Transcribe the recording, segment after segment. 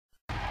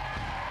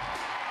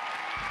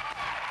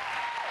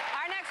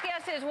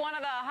This is one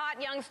of the hot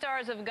young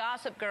stars of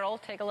Gossip Girl.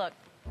 Take a look.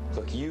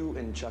 Look, you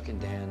and Chuck and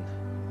Dan,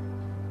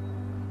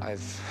 I've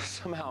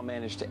somehow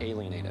managed to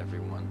alienate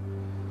everyone.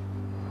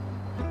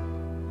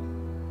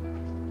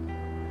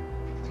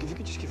 Look, if you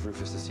could just give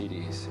Rufus the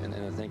CDs and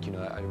a thank you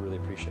note, I'd really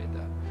appreciate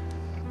that.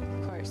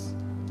 Of course.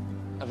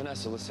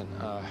 Vanessa, listen,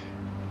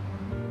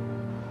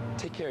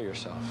 take care of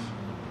yourself.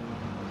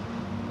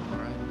 All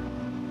right?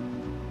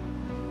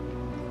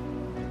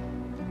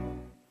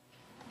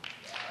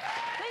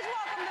 Please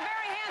welcome the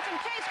very handsome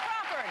Chace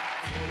Crawford.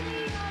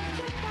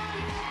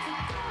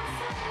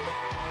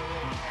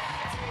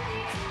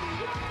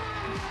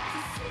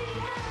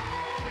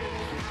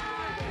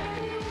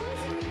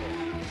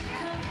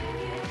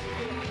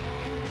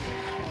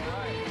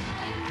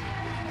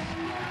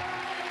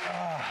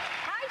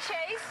 Hi,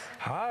 Chace.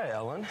 Hi,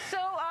 Ellen. So,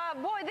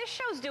 boy, this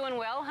show's doing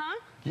well, huh?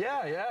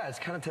 Yeah, it's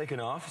kind of taken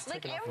off. It's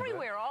Like taken off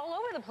everywhere, all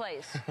over the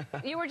place.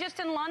 You were just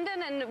in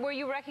London, and were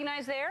you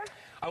recognized there?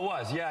 I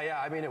was,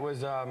 yeah. I mean, it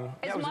was, As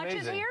it was much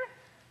amazing. as here?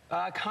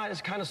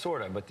 Kind of,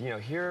 sort of. But, you know,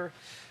 here,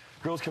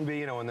 girls can be,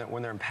 you know,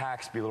 when they're in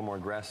packs, be a little more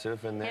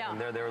aggressive, and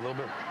they're a little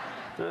bit,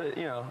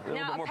 you know, a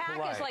little bit more polite.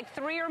 Now, a pack is like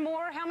 3 or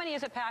more? How many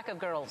is a pack of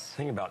girls? I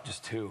think about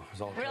just 2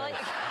 is all it Really?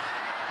 takes.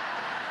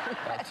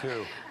 About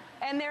 2.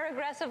 And they're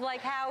aggressive like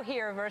how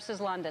here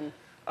versus London?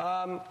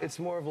 It's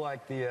more of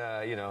like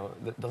the, you know,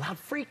 the loud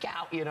freak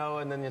out, you know,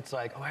 and then it's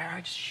like, oh,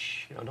 I just,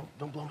 shh, you know,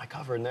 don't blow my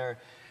cover. And there,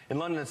 in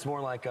London, it's more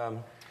like,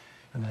 I'm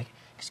like,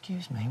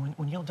 excuse me,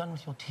 when you're done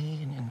with your tea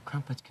and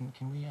crumpets, can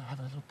we have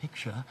a little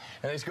picture?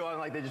 And they just go on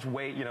like, they just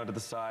wait, you know, to the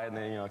side, and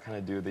they, you know, kind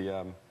of do the,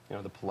 you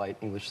know, the polite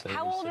English thing.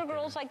 How old are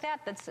girls like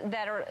that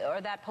that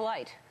are that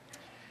polite?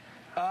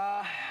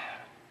 Well,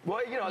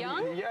 you know,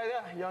 Young?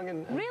 Young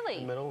and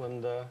Really? middle,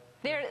 and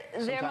They're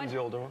sometimes the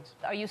older ones.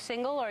 Are you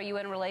single, or are you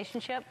in a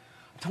relationship?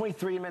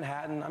 23 in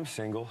Manhattan. I'm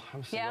single.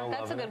 Yeah,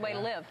 that's a good way to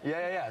live.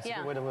 Yeah. It's a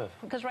good way to live.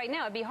 Because right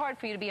now it'd be hard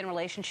for you to be in a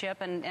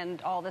relationship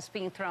and all this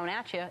being thrown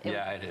at you.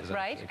 Yeah, it is.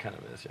 Right? It kind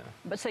of is, yeah.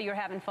 But so you're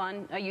having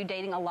fun. Are you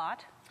dating a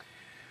lot?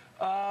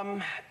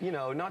 You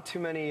know, not too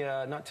many. You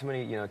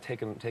know,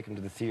 take them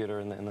to the theater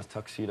and the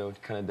tuxedo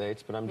kind of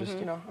dates. But I'm just,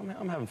 you know,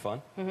 I'm having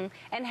fun.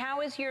 And how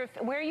is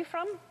where are you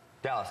from?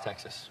 Dallas,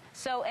 Texas.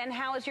 So, and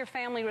how is your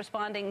family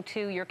responding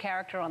to your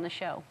character on the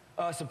show?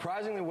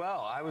 Surprisingly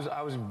well. I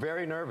was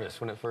very nervous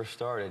when it first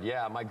started.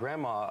 Yeah, my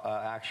grandma,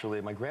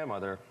 actually, my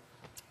grandmother,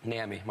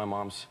 Nammy, my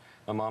mom's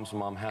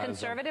mom has...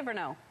 Conservative or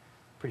no?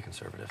 Pretty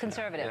conservative.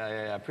 Conservative?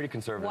 Yeah, pretty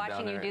conservative.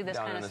 Watching you do this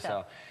kind of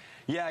stuff.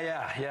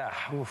 Yeah.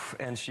 Oof.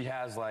 And she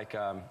has like,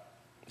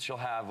 she'll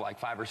have like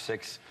 5 or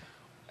 6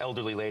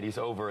 elderly ladies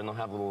over, and they'll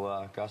have a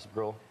little Gossip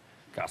Girl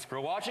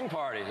watching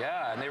party,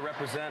 yeah, and they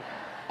represent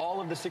all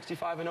of the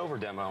 65 and over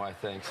demo, I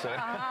think. So,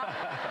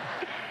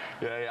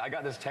 yeah, I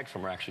got this text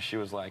from her actually. She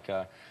was like,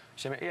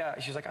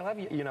 she's like, I love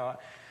you, you know,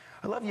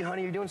 I love you,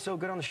 honey. You're doing so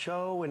good on the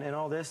show and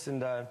all this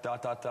and ...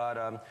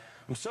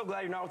 I'm so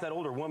glad you're not with that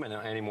older woman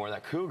anymore,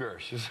 that cougar.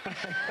 She's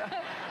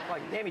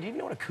like, Nammy, do you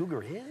know what a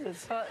cougar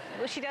is? Well,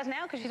 she does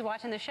now because she's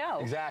watching the show.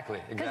 Exactly.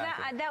 Because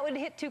that would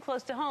hit too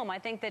close to home. I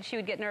think that she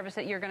would get nervous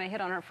that you're going to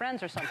hit on her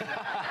friends or something. You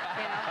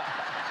know?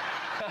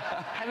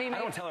 I mean, maybe, I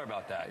don't tell her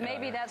about that.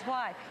 Maybe that's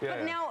why. Yeah,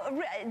 but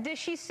now, does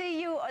she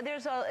see you?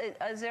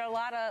 Is there a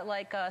lot of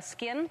like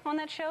skin on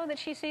that show that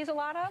she sees a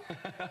lot of?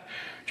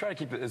 Try to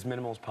keep it as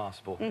minimal as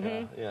possible.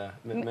 Yeah.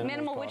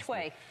 Minimal which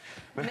way?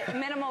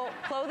 Minimal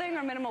clothing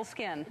or minimal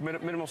skin?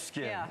 Minimal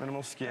skin. Yeah.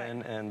 Minimal skin,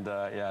 right. And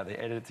yeah, they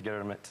edit it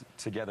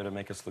together to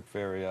make us look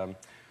very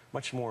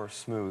much more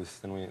smooth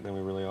than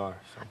we really are.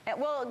 So.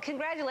 Well,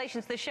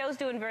 congratulations. The show's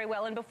doing very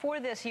well. And before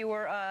this, you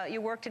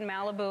worked in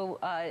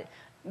Malibu.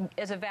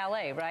 As a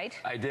valet, right?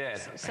 I did.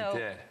 So I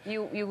did.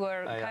 You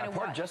were kind of I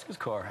parked Jessica's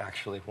car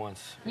actually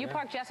once. You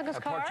parked Jessica's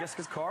car? I parked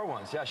Jessica's car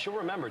once. Yeah, she'll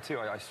remember too.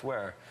 I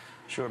swear,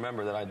 she'll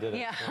remember that I did it.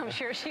 Yeah, I'm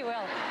sure she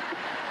will.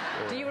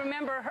 Do you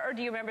remember her?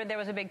 Do you remember there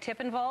was a big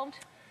tip involved?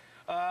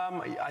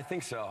 I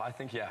think so. I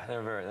think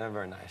they're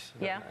very nice.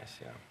 Very nice,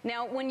 yeah.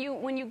 Now, when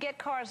you get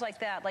cars like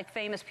that, like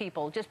famous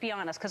people, just be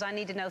honest, because I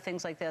need to know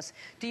things like this.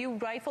 Do you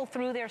rifle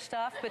through their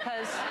stuff?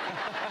 Because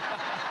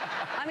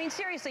I mean,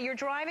 seriously, you're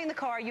driving the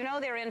car. You know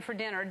they're in for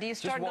dinner. Do you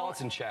start just wallets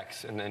and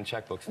checks and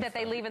checkbooks that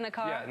they leave in the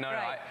car? Yeah, no,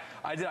 right.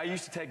 I did. I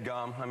used to take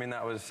gum. I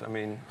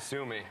mean,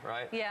 sue me,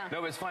 right? Yeah.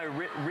 No, but it's funny.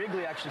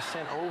 Wrigley actually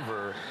sent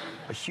over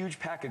a huge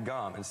pack of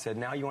gum and said,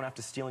 now you won't have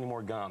to steal any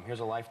more gum. Here's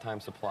a lifetime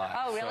supply.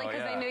 Oh, really?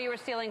 Because they knew you were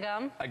stealing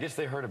gum? I guess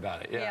they heard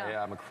about it.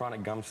 Yeah. I'm a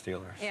chronic gum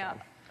stealer. Yeah.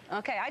 So.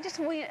 Okay,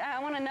 I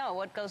want to know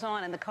what goes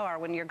on in the car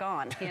when you're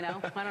gone, you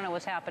know? I don't know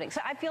what's happening.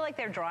 So I feel like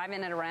they're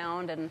driving it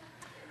around and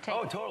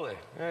Oh, totally.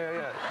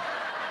 Yeah.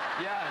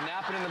 Yeah,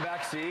 napping in the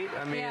back seat.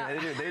 I mean,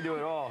 they do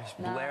it all. Just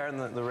blaring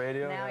the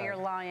radio. Now you're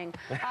lying.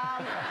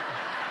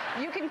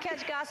 You can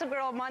catch Gossip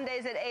Girl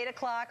Mondays at 8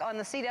 o'clock on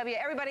the CW.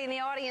 Everybody in the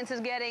audience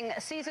is getting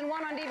season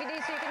 1 on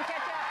DVD, so you can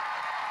catch up.